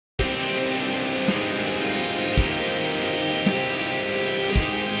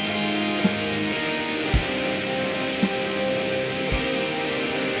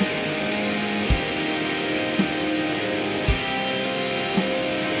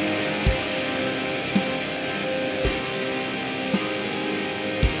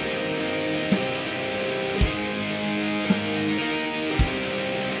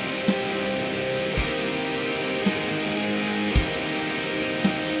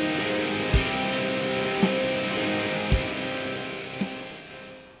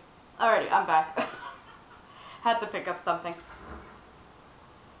Alright, I'm back. Had to pick up something.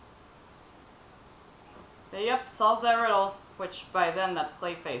 But yep, solves that riddle, which by then that's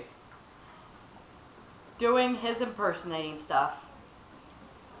Clayface. Doing his impersonating stuff.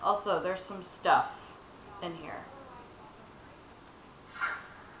 Also, there's some stuff in here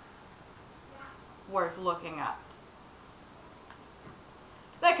worth looking at.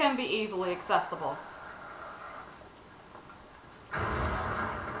 That can be easily accessible.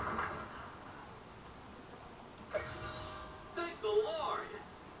 Thank the Lord!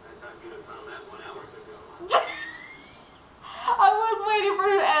 I thought you'd have found that 1 hour ago. I was waiting for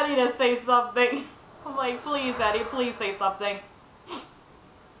Eddie to say something. I'm like, please, Eddie, please say something.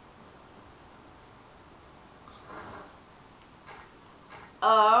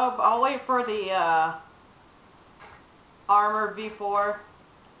 I'll wait for the Armor V4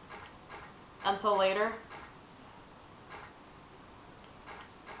 until later.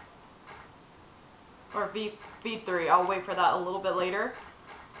 Or V3, I'll wait for that a little bit later.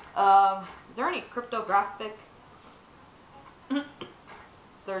 Is there any cryptographic?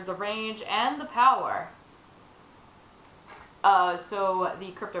 There's the range and the power. So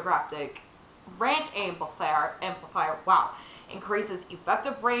the cryptographic range amplifier, wow, increases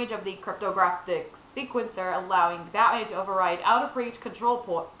effective range of the cryptographic sequencer, allowing Batman to override out-of-reach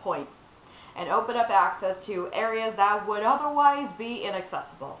control points and open up access to areas that would otherwise be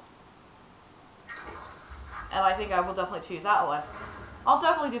inaccessible. And I think I will definitely choose that one. I'll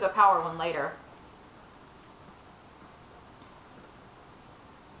definitely do the power one later.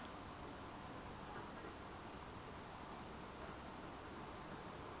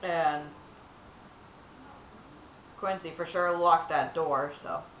 And Quincy for sure locked that door,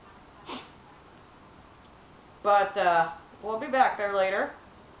 so. But, we'll be back there later.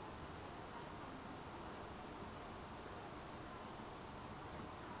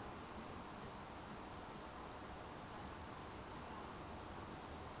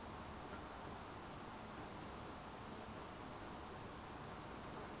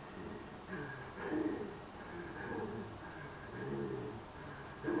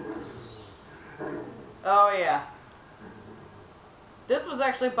 Oh yeah. This was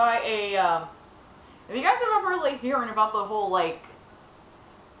actually by a, if you guys remember like hearing about the whole like,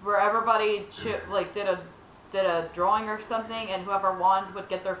 where everybody like did a drawing or something and whoever won would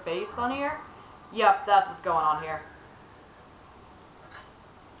get their face on here? Yep, that's what's going on here.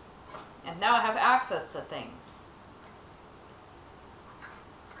 And now I have access to things.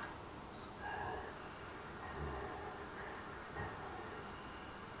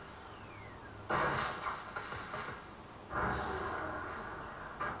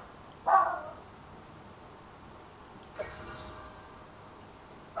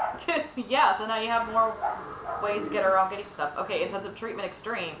 Yeah, so now you have more ways to get around getting stuff. Okay, it says a treatment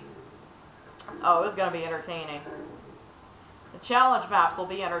extreme. Oh, it's gonna be entertaining. The challenge maps will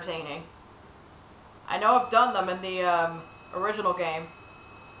be entertaining. I know I've done them in the original game.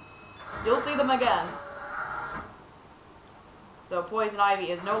 You'll see them again. So Poison Ivy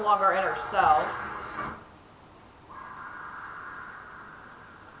is no longer in her cell.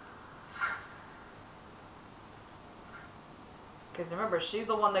 Because remember, she's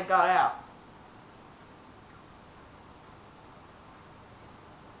the one that got out.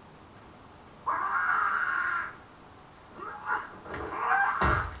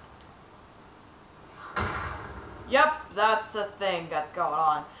 Yep, that's the thing that's going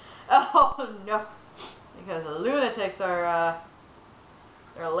on. Oh no. Because the lunatics are,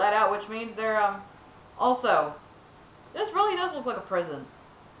 they're let out, which means they're, also, this really does look like a prison.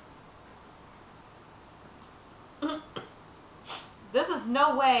 This is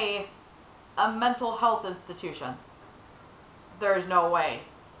no way a mental health institution. There's no way.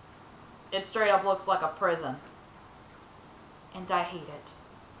 It straight up looks like a prison. And I hate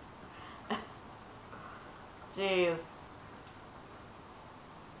it. Jeez.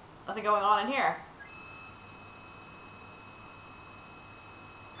 Nothing going on in here.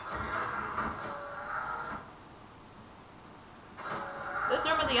 This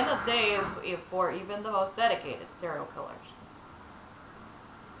room at the end of the day is for even the most dedicated serial killers.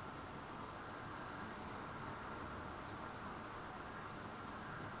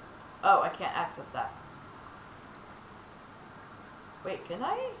 Oh, I can't access that. Wait, can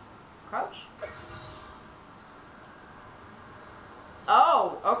I crouch?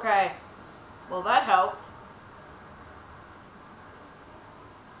 Oh, okay. Well, that helped.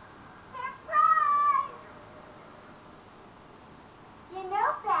 Surprise! You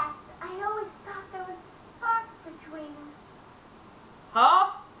know, Beth, I always thought there was a spark between us.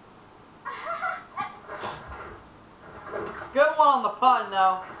 Huh? Good one on the pun,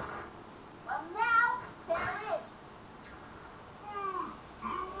 though.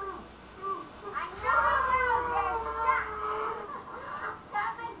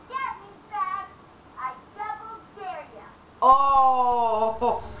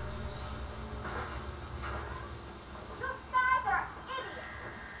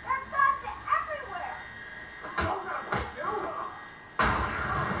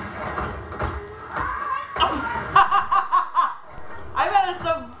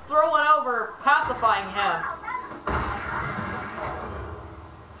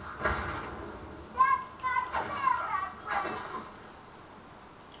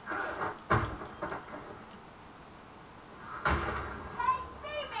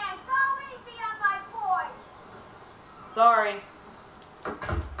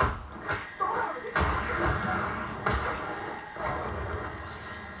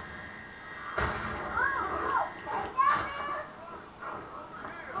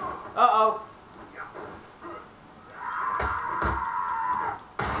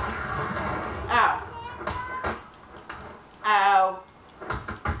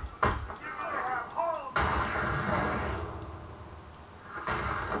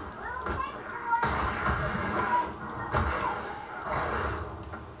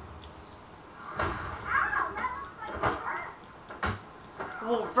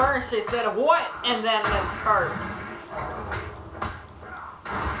 first, they said what, and then it's hurt.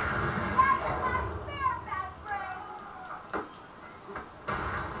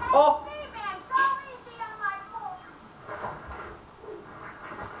 Oh!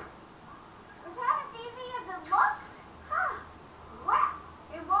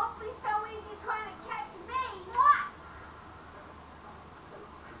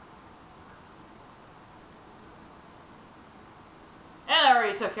 And I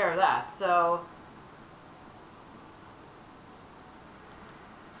already took care of that, so...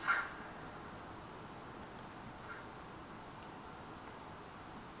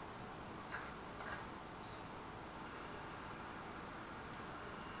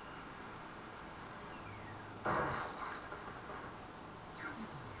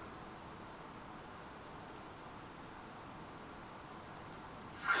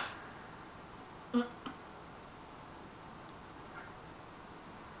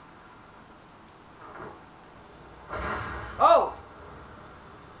 Oh!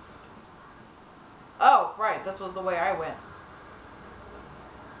 Oh, right, this was the way I went.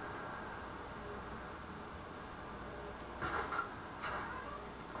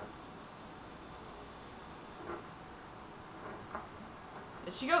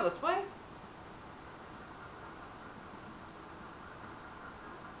 Did she go this way?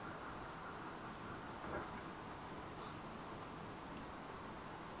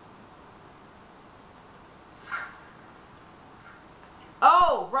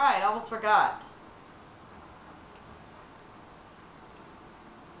 Oh, right, I almost forgot.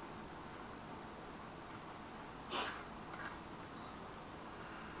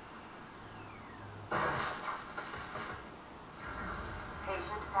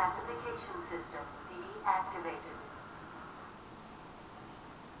 Patient pacification system deactivated.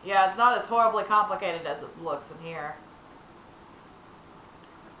 Yeah, it's not as horribly complicated as it looks in here.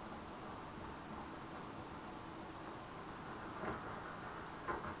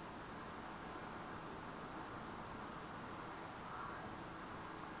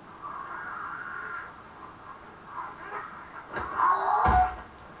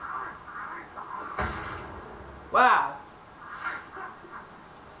 Wow.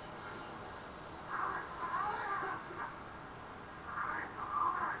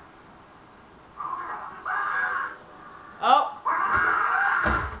 Oh.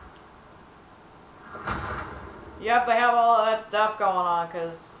 Yep, they have all of that stuff going on,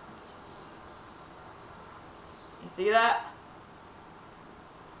 because... You see that?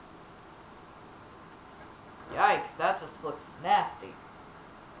 Yikes, that just looks nasty.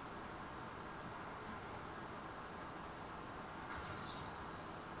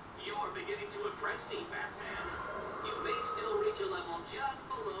 You're beginning to impress me, Batman. You may still reach a level just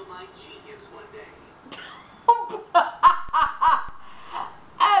below my genius one day.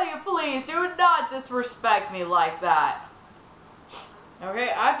 Eddie, please, do not disrespect me like that. Okay,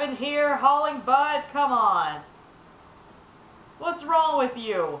 I've been here hauling butt, come on. What's wrong with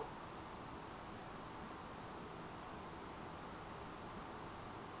you?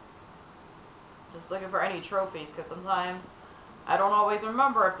 Just looking for any trophies, because sometimes I don't always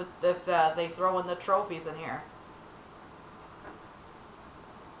remember if they throw in the trophies in here.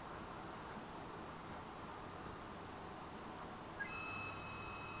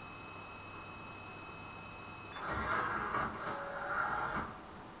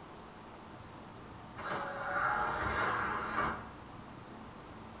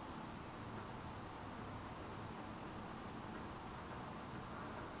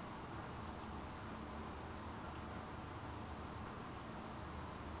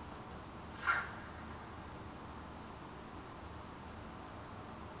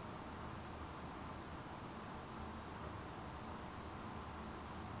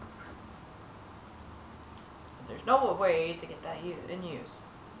 There's no way to get that in use.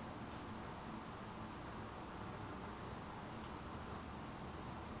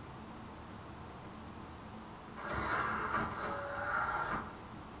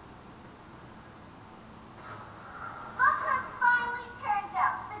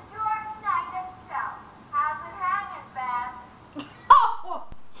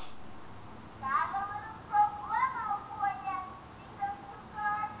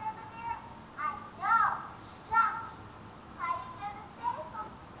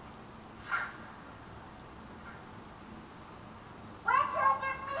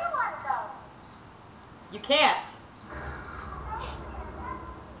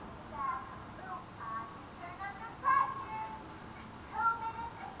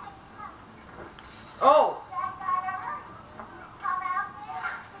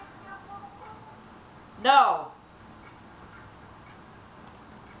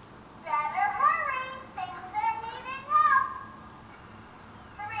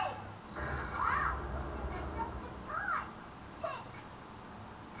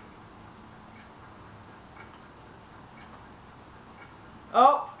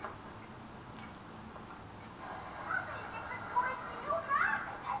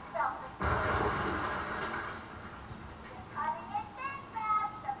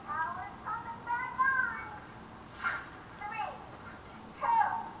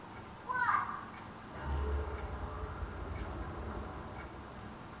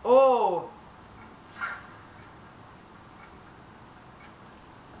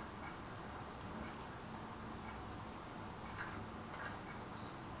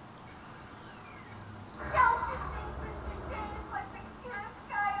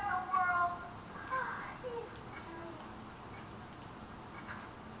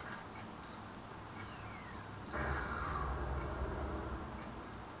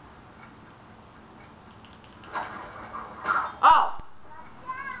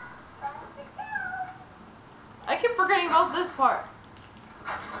 this part?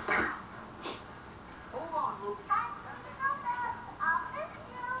 Hold on, Luke. I'll miss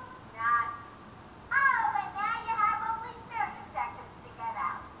you. Not. Oh, and now you have only 30 seconds to get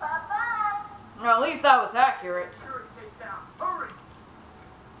out. Bye-bye. Well, at least that was accurate. Security gate down. Hurry!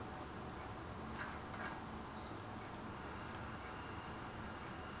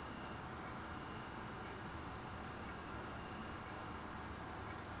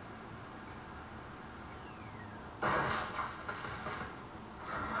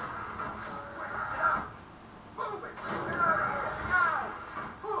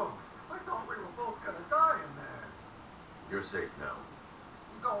 You're safe now.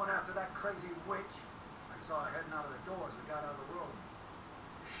 You going after that crazy witch? I saw her heading out of the door as we got out of the room.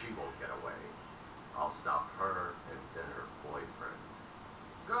 She won't get away. I'll stop her and then her boyfriend.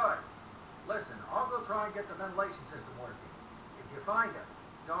 Good. Listen, I'll go try and get the ventilation system working. If you find her,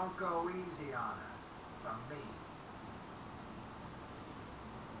 don't go easy on her. From me.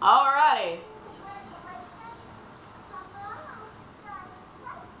 Alrighty.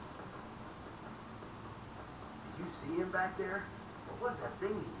 Did you see him back there? What was that thing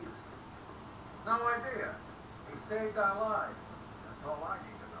he used? No idea. He saved our lives. That's all I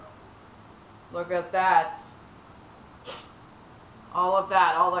need to know. Look at that. All of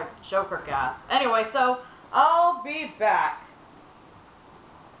that, all the Joker gas. Anyway, so I'll be back.